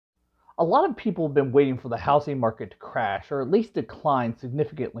A lot of people have been waiting for the housing market to crash or at least decline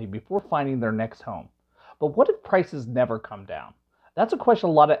significantly before finding their next home. But what if prices never come down? That's a question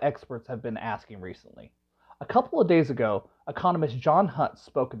a lot of experts have been asking recently. A couple of days ago, economist John Hunt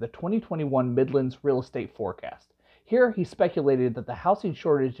spoke at the 2021 Midlands Real Estate Forecast. Here, he speculated that the housing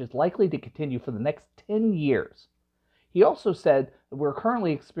shortage is likely to continue for the next 10 years. He also said that we're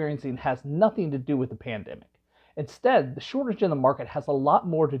currently experiencing has nothing to do with the pandemic. Instead, the shortage in the market has a lot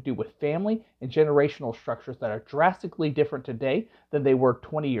more to do with family and generational structures that are drastically different today than they were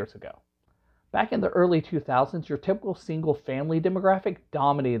 20 years ago. Back in the early 2000s, your typical single family demographic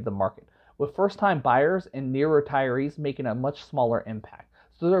dominated the market, with first time buyers and near retirees making a much smaller impact.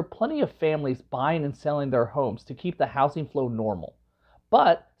 So there are plenty of families buying and selling their homes to keep the housing flow normal.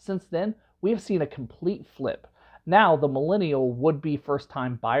 But since then, we have seen a complete flip. Now, the millennial would-be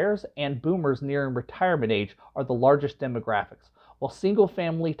first-time buyers and boomers nearing retirement age are the largest demographics, while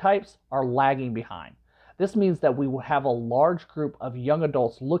single-family types are lagging behind. This means that we will have a large group of young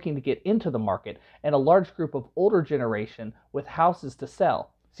adults looking to get into the market and a large group of older generation with houses to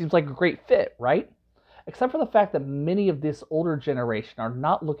sell. Seems like a great fit, right? Except for the fact that many of this older generation are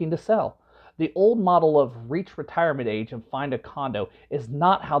not looking to sell. The old model of reach retirement age and find a condo is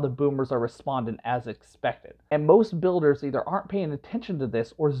not how the boomers are responding as expected. And most builders either aren't paying attention to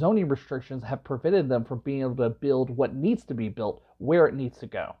this or zoning restrictions have prevented them from being able to build what needs to be built where it needs to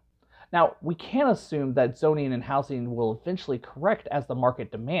go. Now, we can assume that zoning and housing will eventually correct as the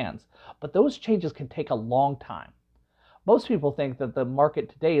market demands, but those changes can take a long time. Most people think that the market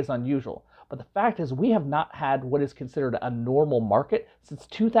today is unusual, but the fact is we have not had what is considered a normal market since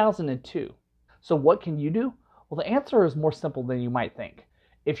 2002. So what can you do? Well, the answer is more simple than you might think.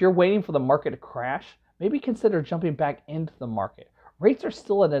 If you're waiting for the market to crash, maybe consider jumping back into the market. Rates are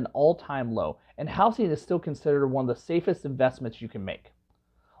still at an all-time low, and housing is still considered one of the safest investments you can make.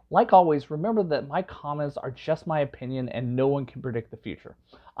 Like always, remember that my comments are just my opinion and no one can predict the future.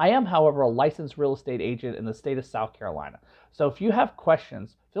 I am, however, a licensed real estate agent in the state of South Carolina. So if you have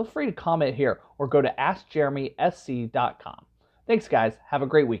questions, feel free to comment here or go to askjeremysc.com. Thanks, guys. Have a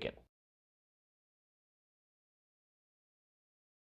great weekend.